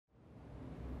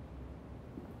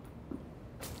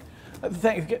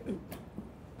Thank you.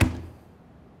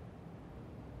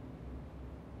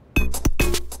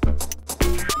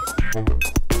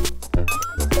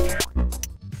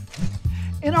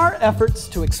 In our efforts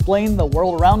to explain the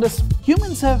world around us,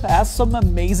 humans have asked some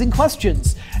amazing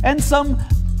questions, and some,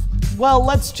 well,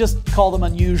 let's just call them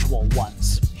unusual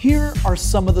ones. Here are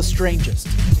some of the strangest.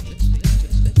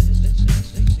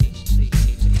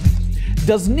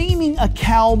 Does naming a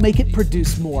cow make it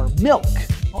produce more milk?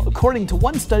 Well, according to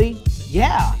one study,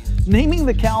 yeah. Naming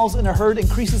the cows in a herd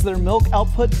increases their milk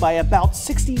output by about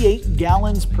 68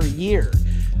 gallons per year.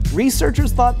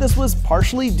 Researchers thought this was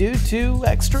partially due to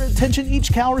extra attention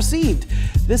each cow received.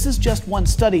 This is just one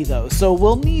study though, so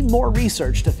we'll need more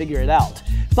research to figure it out.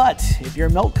 But if your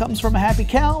milk comes from a happy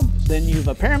cow, then you've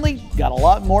apparently got a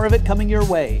lot more of it coming your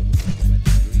way.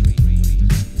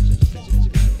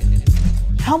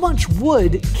 How much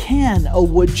wood can a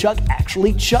woodchuck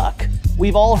actually chuck?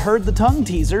 We've all heard the tongue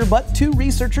teaser, but two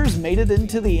researchers made it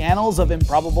into the annals of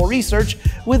improbable research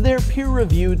with their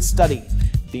peer-reviewed study.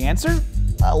 The answer?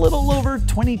 A little over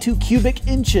 22 cubic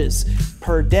inches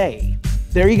per day.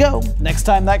 There you go. Next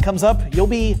time that comes up, you'll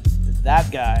be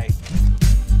that guy.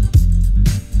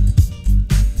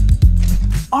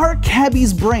 Are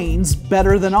cabbies' brains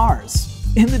better than ours?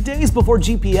 In the days before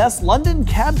GPS, London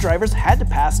cab drivers had to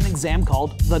pass an exam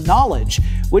called the Knowledge,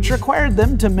 which required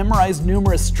them to memorize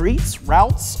numerous streets,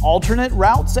 routes, alternate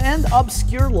routes, and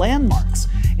obscure landmarks.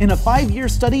 In a 5-year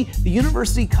study, the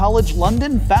University College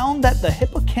London found that the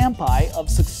hippocampi of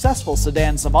successful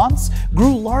sedan savants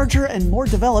grew larger and more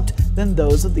developed than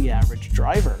those of the average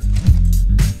driver.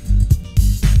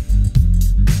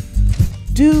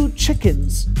 Do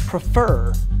chickens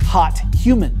prefer hot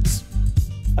humans?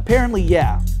 Apparently,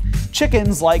 yeah.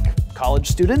 Chickens, like college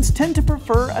students, tend to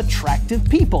prefer attractive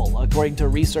people. According to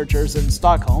researchers in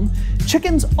Stockholm,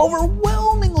 chickens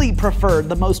overwhelmingly prefer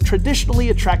the most traditionally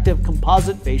attractive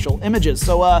composite facial images.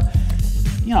 So,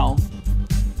 you know,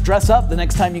 dress up the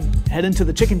next time you head into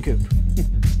the chicken coop.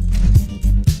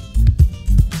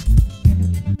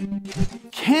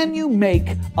 Can you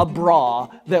make a bra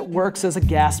that works as a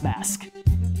gas mask?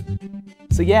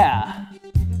 So yeah.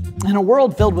 In a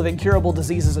world filled with incurable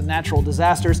diseases and natural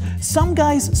disasters, some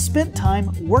guys spent time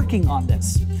working on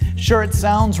this. Sure, it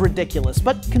sounds ridiculous,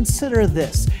 but consider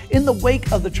this. In the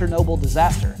wake of the Chernobyl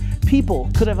disaster,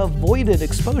 people could have avoided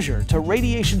exposure to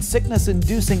radiation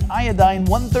sickness-inducing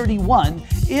iodine-131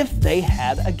 if they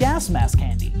had a gas mask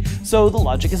handy. So the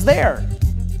logic is there,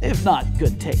 if not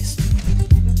good taste.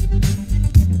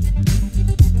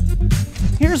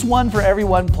 Here's one for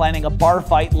everyone planning a bar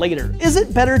fight later. Is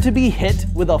it better to be hit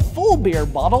with a full beer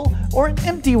bottle or an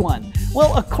empty one?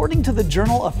 Well, according to the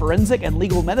Journal of Forensic and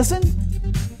Legal Medicine,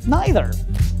 neither.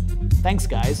 Thanks,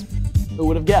 guys. Who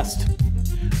would have guessed?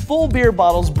 Full beer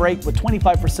bottles break with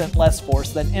 25% less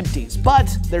force than empties,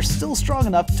 but they're still strong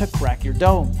enough to crack your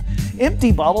dome.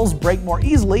 Empty bottles break more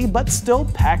easily, but still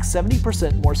pack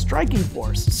 70% more striking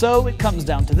force. So it comes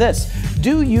down to this.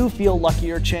 Do you feel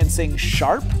luckier chancing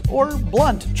sharp or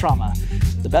blunt trauma?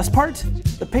 The best part?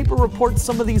 The paper reports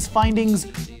some of these findings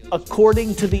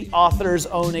according to the author's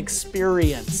own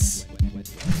experience.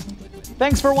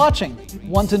 Thanks for watching.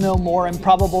 Want to know more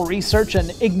improbable research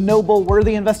and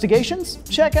ignoble-worthy investigations?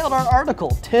 Check out our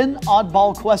article, 10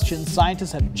 Oddball Questions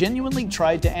Scientists Have Genuinely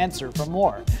Tried to Answer for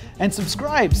more. And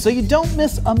subscribe so you don't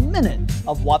miss a minute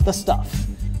of What the Stuff.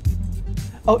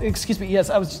 Oh, excuse me, yes,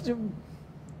 I was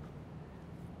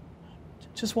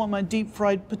just want my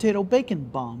deep-fried potato bacon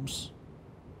bombs.